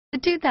The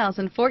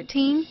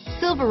 2014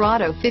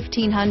 Silverado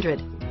 1500.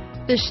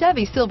 The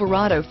Chevy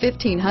Silverado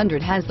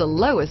 1500 has the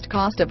lowest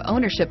cost of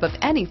ownership of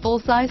any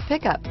full-size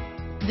pickup.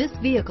 This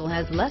vehicle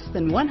has less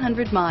than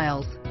 100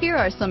 miles. Here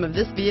are some of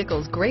this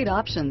vehicle's great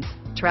options: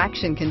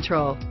 traction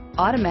control,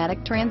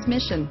 automatic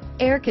transmission,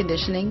 air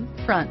conditioning,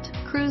 front,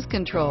 cruise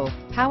control,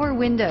 power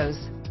windows,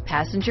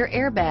 passenger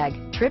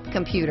airbag, trip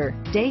computer,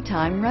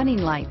 daytime running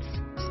lights,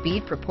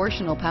 speed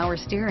proportional power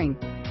steering,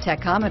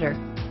 tachometer,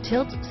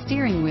 tilt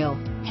steering wheel,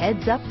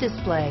 heads-up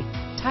display,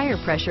 tire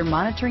pressure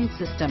monitoring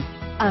system.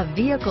 A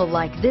vehicle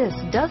like this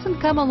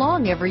doesn't come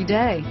along every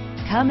day.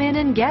 Come in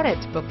and get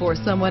it before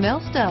someone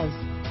else does.